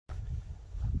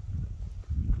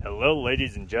Hello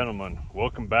ladies and gentlemen,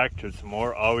 welcome back to some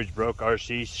more Always Broke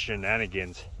RC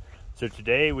shenanigans. So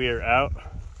today we are out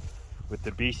with the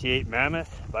BC8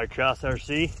 Mammoth by Cross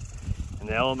RC and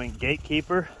the Element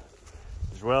Gatekeeper,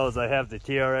 as well as I have the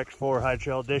TRX4 High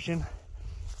Trail Edition.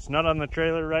 It's not on the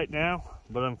trailer right now,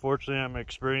 but unfortunately I'm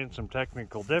experiencing some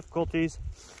technical difficulties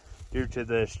due to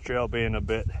this trail being a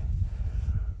bit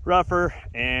rougher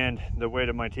and the weight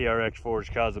of my TRX4 is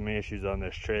causing me issues on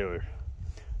this trailer.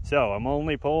 So I'm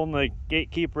only pulling the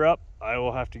Gatekeeper up. I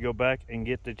will have to go back and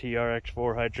get the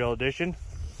TRX4 High Trail Edition.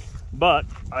 But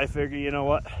I figure, you know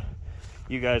what?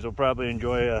 You guys will probably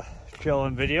enjoy a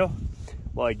trailing video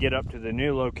while I get up to the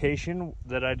new location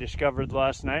that I discovered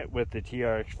last night with the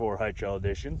TRX4 High Trail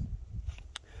Edition.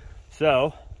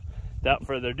 So, without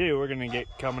further ado, we're gonna get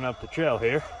coming up the trail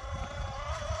here.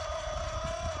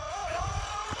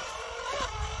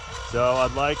 So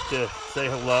I'd like to say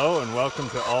hello and welcome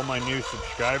to all my new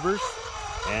subscribers,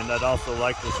 and I'd also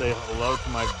like to say hello to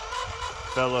my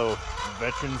fellow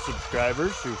veteran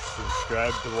subscribers who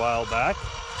subscribed a while back.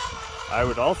 I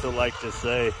would also like to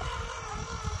say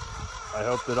I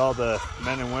hope that all the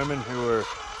men and women who are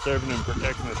serving and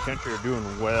protecting this country are doing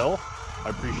well. I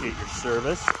appreciate your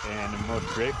service and I'm most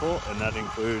grateful, and that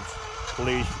includes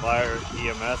police, fire,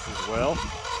 EMS as well.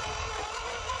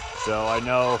 So I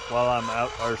know while I'm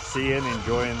out RCing,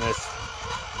 enjoying this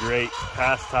great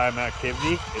pastime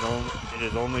activity, it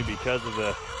is only because of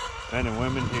the men and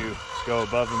women who go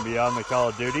above and beyond the call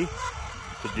of duty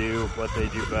to do what they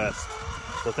do best.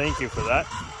 So thank you for that.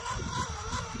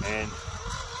 And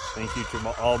thank you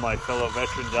to all my fellow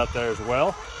veterans out there as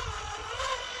well.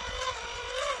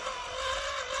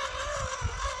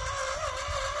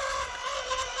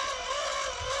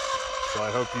 So I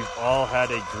hope you've all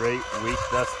had a great week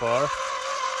thus far.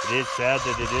 It is sad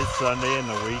that it is Sunday and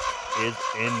the week is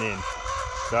ending.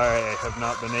 Sorry I have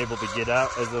not been able to get out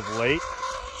as of late,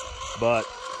 but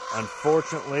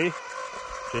unfortunately,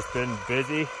 just been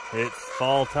busy. It's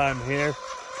fall time here.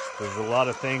 There's a lot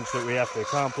of things that we have to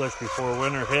accomplish before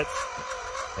winter hits,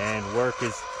 and work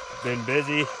has been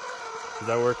busy because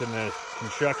I work in the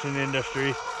construction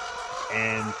industry,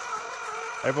 and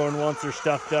everyone wants their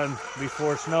stuff done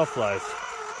before snow flies.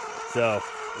 So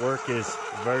work is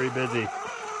very busy.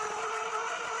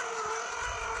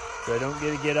 So I don't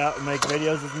get to get out and make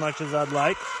videos as much as I'd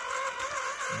like,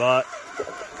 but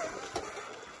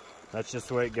that's just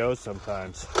the way it goes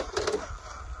sometimes.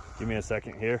 Give me a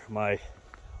second here. My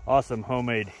awesome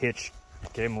homemade hitch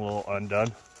came a little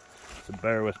undone, so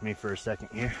bear with me for a second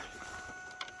here.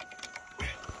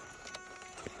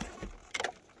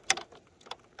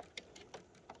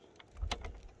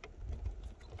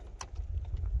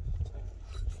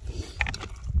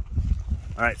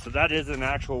 All right, so that is an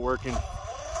actual working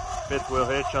fifth wheel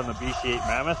hitch on the BC8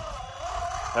 Mammoth.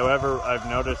 However, I've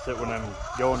noticed that when I'm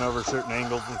going over certain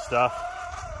angles and stuff,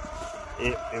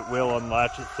 it will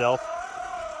unlatch itself.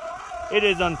 It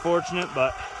is unfortunate,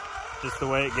 but just the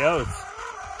way it goes.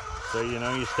 So, you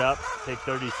know, you stop, take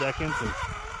 30 seconds and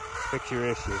fix your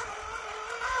issue.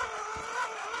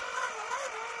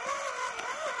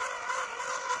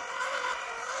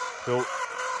 So,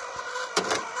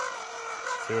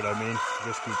 see what I mean? It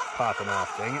just keeps popping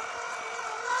off, dang it.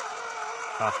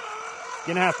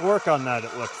 Gonna have to work on that,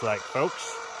 it looks like,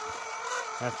 folks.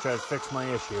 I have to try to fix my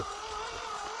issue.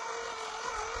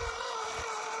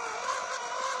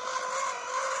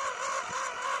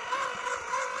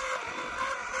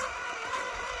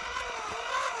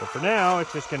 So for now,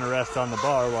 it's just gonna rest on the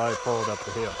bar while I pull it up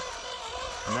the hill.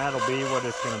 And that'll be what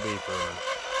it's gonna be for a minute.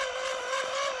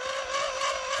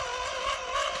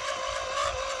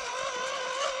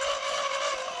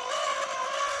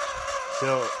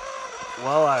 So,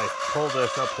 while I pull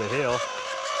this up the hill,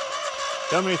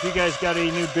 tell me if you guys got any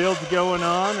new builds going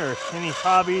on or any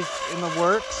hobbies in the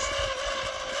works.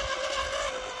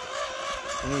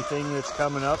 Anything that's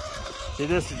coming up. See,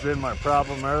 this has been my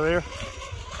problem earlier.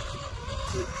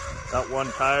 That one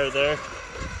tire there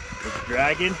is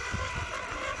dragging.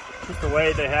 Just the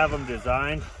way they have them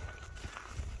designed.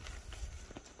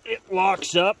 It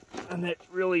locks up and it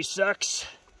really sucks.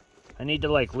 I need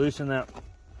to like loosen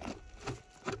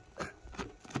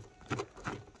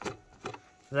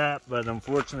that, but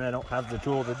unfortunately I don't have the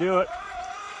tool to do it.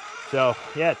 So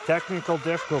yeah, technical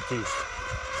difficulties.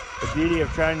 The beauty of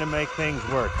trying to make things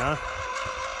work, huh?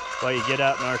 Well, you get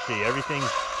out in RC, everything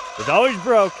is always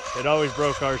broke. It always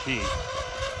broke RC.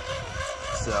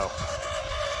 So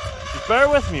just bear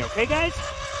with me, okay guys?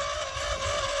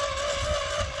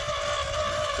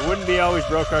 It wouldn't be always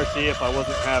broke RC if I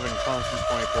wasn't having constant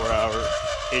 24-hour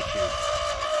issues.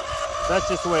 That's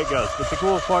just the way it goes. But the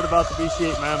coolest part about the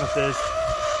BC8 Mammoth is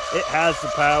it has the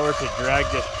power to drag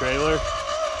this trailer.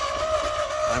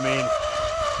 I mean,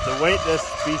 the weight this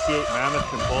BC8 Mammoth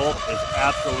can pull is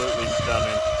absolutely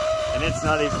stunning, and it's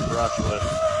not even brushless.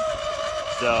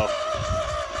 So,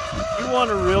 if you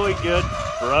want a really good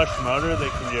brush motor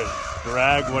that can just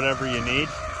drag whatever you need,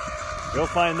 go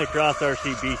find the Cross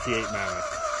RC BC8 Mammoth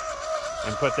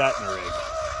and put that in the rig.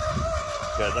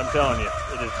 Because I'm telling you,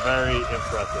 it is very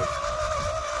impressive.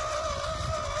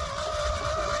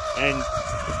 And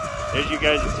as you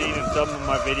guys have seen in some of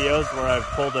my videos where I've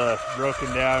pulled a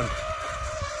broken down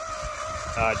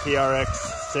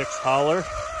TRX6 hauler,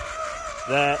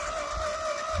 that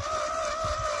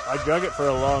I drug it for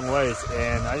a long ways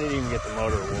and I didn't even get the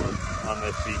motor award on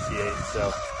this BC8.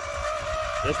 So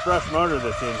this brush motor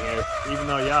that's in here, even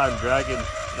though yeah, I'm dragging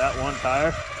that one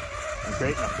tire and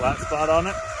creating a flat spot on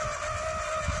it,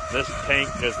 this tank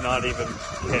does not even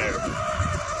care.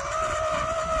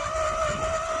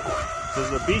 So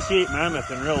the BC8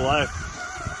 Mammoth in real life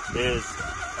is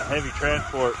a heavy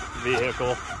transport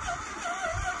vehicle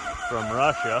from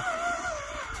Russia.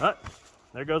 But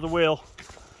there goes the wheel.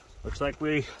 Looks like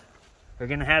we are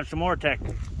gonna have some more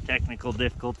technical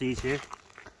difficulties here.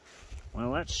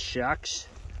 Well, that shucks.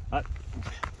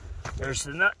 There's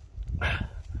the nut.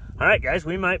 All right, guys,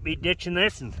 we might be ditching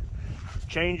this and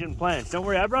changing plans. Don't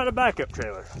worry, I brought a backup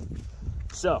trailer.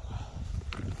 So,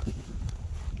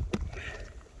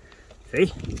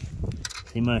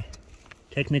 see my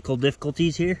technical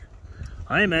difficulties here?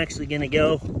 I'm actually gonna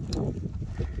go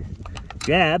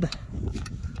grab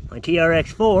my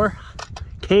TRX4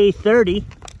 K30,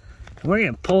 and we're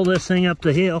gonna pull this thing up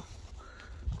the hill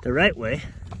the right way,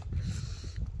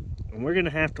 and we're gonna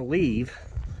have to leave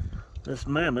this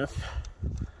Mammoth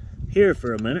here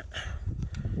for a minute.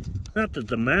 Not that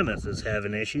the Mammoth is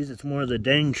having issues, it's more the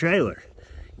dang trailer.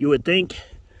 You would think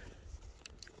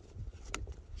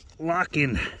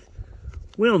locking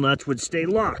wheel nuts would stay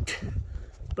locked,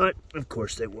 but of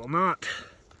course they will not.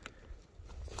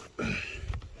 All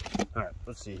right,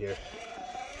 let's see here.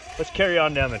 Let's carry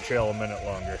on down the trail a minute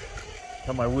longer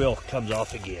until my wheel comes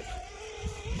off again.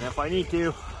 And if I need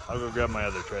to, I'll go grab my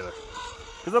other trailer.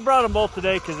 Because I brought them both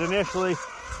today, because initially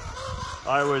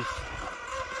I was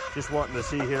just wanting to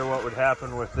see here what would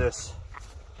happen with this.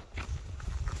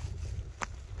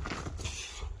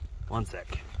 One sec.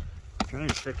 I'm trying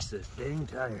to fix this dang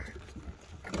tire.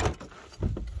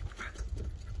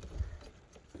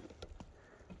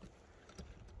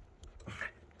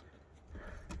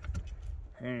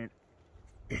 And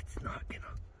it's not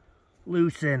gonna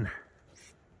loosen.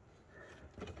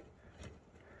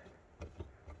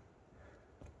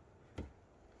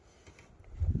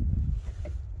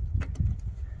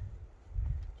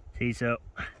 See, so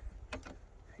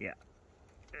yeah,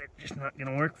 it's just not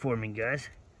gonna work for me, guys.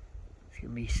 It's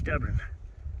gonna be stubborn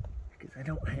because I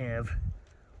don't have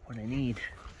what I need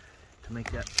to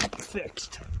make that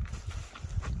fixed.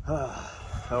 Oh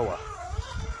well.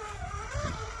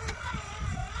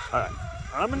 Alright,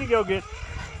 I'm gonna go get,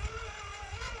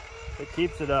 it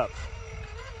keeps it up,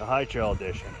 the High Trail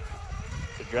Edition,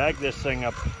 to drag this thing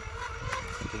up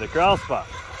to the crawl spot.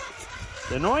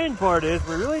 The annoying part is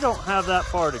we really don't have that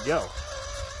far to go.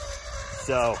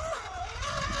 So,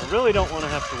 I really don't want to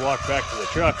have to walk back to the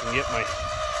truck and get my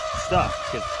stuff,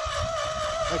 because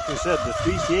like I said, this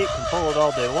BC8 can pull it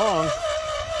all day long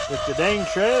if the dang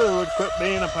trailer would quit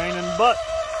being a pain in the butt.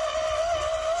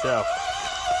 So,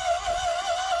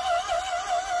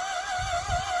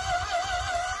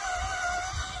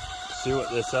 see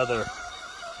what this other,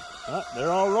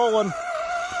 they're all rolling.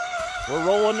 We're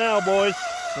rolling now, boys.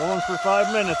 Rolling for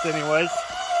 5 minutes anyways.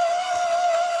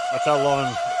 That's how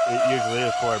long it usually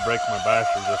is before I break my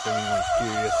bashers, if anyone's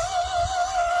curious.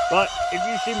 But if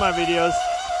you see my videos,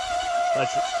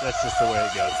 that's just the way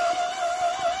it goes.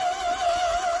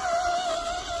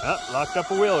 Locked up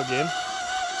a wheel again.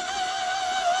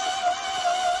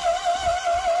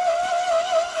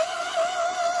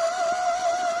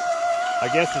 I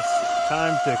guess it's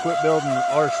time to quit building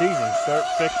RCs and start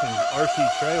fixing RC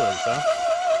trailers, huh?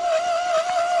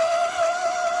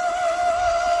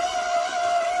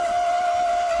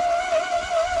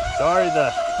 Sorry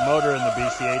the motor in the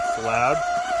BC8's loud.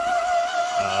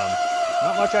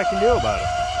 Not much I can do about it.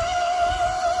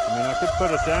 I mean, I could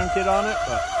put a sound kit on it,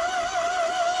 but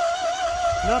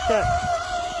not that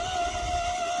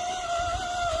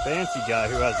fancy guy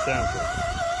who has a sound kit.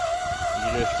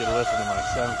 You just get to listen to my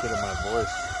sound kit and my voice.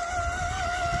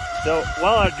 So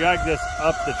while I drag this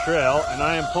up the trail, and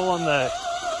I am pulling the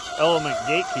Element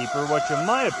Gatekeeper, which in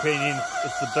my opinion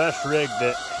is the best rig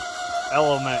that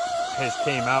Element has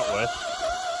came out with.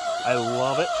 I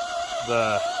love it.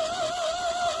 The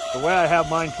the way I have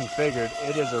mine configured,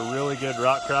 it is a really good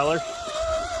rock crawler,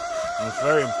 and it's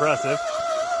very impressive.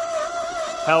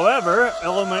 However,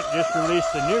 Element just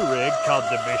released a new rig called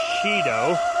the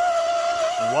Bushido.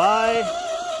 Why?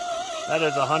 That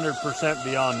is 100%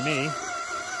 beyond me.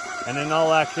 And in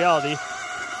all actuality,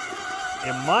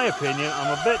 in my opinion,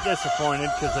 I'm a bit disappointed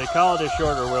because they call it a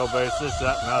shorter wheelbase, this,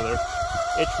 that, and other.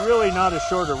 It's really not a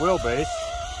shorter wheelbase.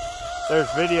 There's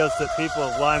videos that people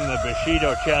have lined the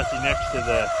Bushido chassis next to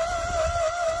the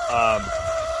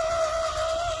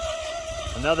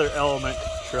another Element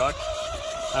truck.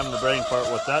 I'm the brain part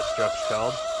what that truck's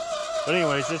called. But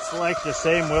anyways, it's like the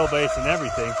same wheelbase and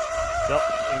everything.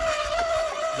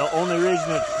 The only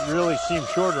reason it really seems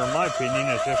shorter, in my opinion,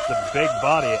 is just the big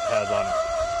body it has on it.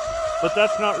 But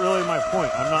that's not really my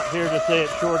point. I'm not here to say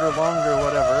it's shorter, longer,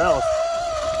 whatever else.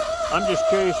 I'm just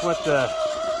curious what the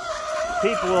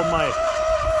people of my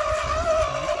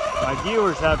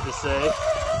viewers have to say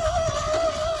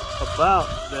about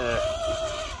the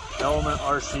Element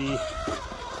RC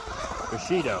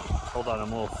Bushido. Hold on,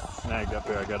 I'm a little snagged up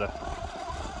here. I gotta.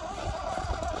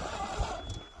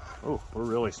 Oh, we're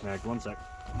really snagged. One sec.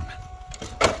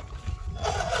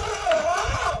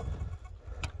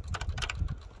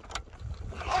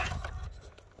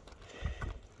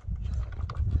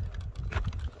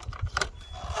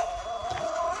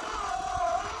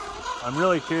 I'm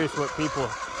really curious what people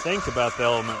think about the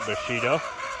Element Bushido.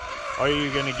 Are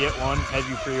you going to get one? Have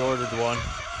you pre-ordered one?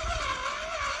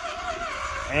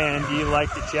 And do you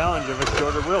like the challenge of a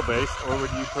shorter wheelbase, or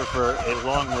would you prefer a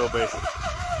long wheelbase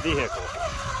vehicle?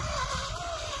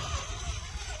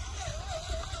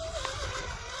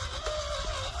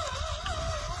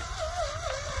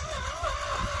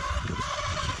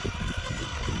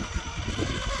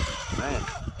 Man,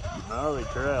 gnarly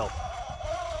trail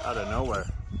out of nowhere.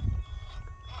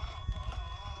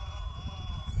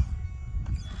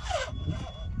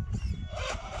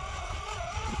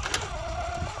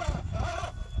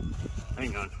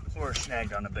 Hang on, we're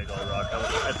snagged on a big old rock.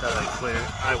 I thought I'd clear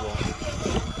it. I won't.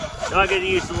 So I gotta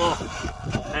use the little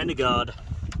hand of God.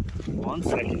 1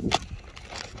 second.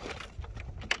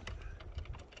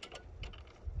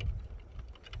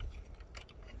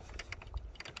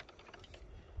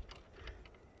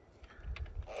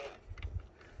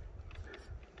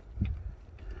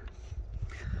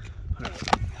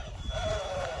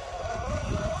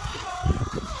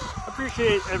 I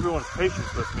appreciate everyone's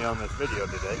patience with me on this video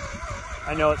today.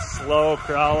 I know it's slow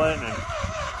crawling and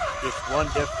just one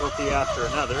difficulty after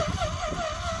another,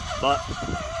 but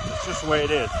it's just the way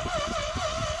it is.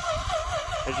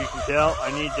 As you can tell,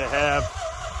 I need to have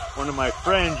one of my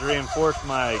friends reinforce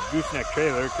my gooseneck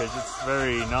trailer because it's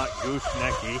very not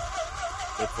goosenecky.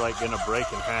 It's like gonna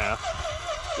break in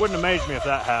half. Wouldn't amaze me if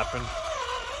that happened.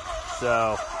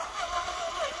 So,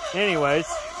 anyways,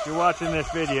 if you're watching this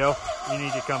video, you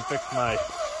need to come fix my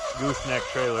gooseneck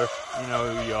trailer. You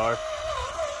know who you are.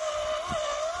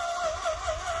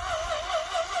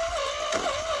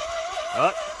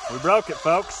 Oh, we broke it,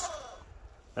 folks.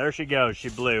 There she goes, she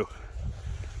blew.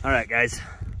 All right, guys.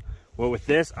 Well, with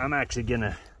this, I'm actually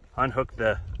gonna unhook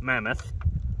the Mammoth,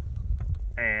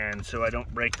 and so I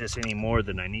don't break this any more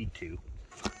than I need to.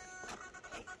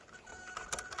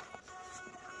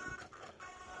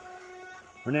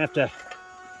 We're gonna have to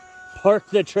park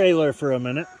the trailer for a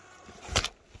minute.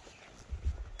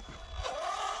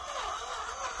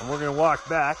 And we're gonna walk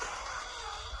back,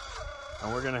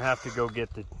 and we're gonna have to go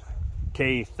get the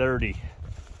K30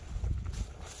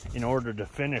 in order to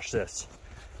finish this.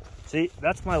 See,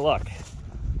 that's my luck.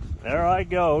 There I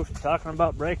go, talking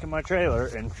about breaking my trailer,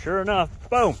 and sure enough,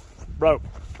 boom, broke.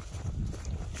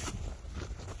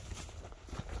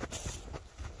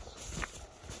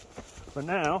 But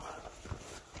now,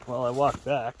 while I walk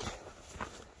back,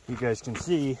 you guys can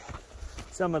see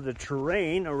some of the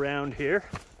terrain around here.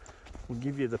 We'll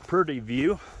give you the pretty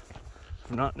view,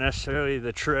 not necessarily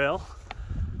the trail,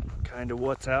 kind of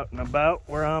what's out and about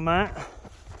where I'm at.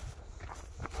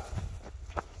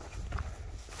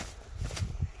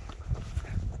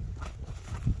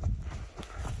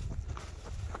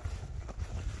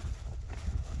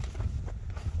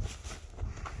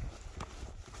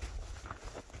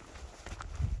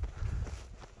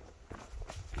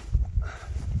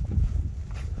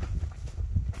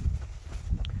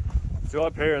 So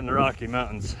up here in the Rocky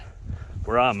Mountains,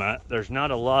 where I'm at, there's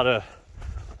not a lot of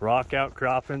rock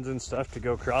outcroppings and stuff to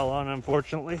go crawl on,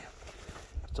 unfortunately.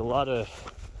 It's a lot of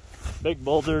big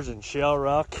boulders and shale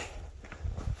rock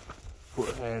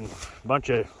and a bunch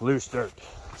of loose dirt.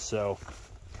 So,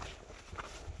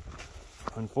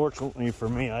 unfortunately for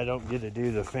me, I don't get to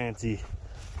do the fancy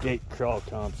gate crawl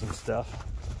comps and stuff.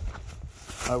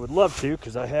 I would love to,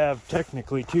 because I have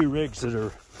technically 2 rigs that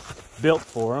are built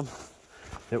for them,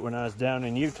 that when I was down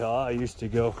in Utah, I used to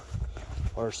go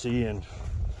RC and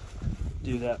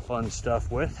do that fun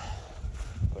stuff with.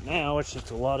 But now it's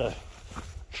just a lot of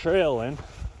trailing.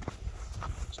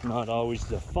 It's not always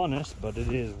the funnest, but it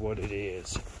is what it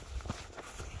is.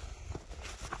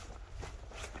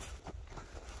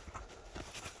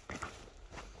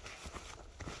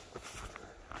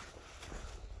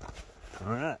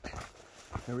 All right,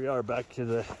 here we are back to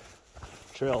the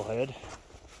trailhead.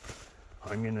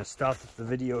 I'm gonna stop the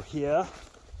video here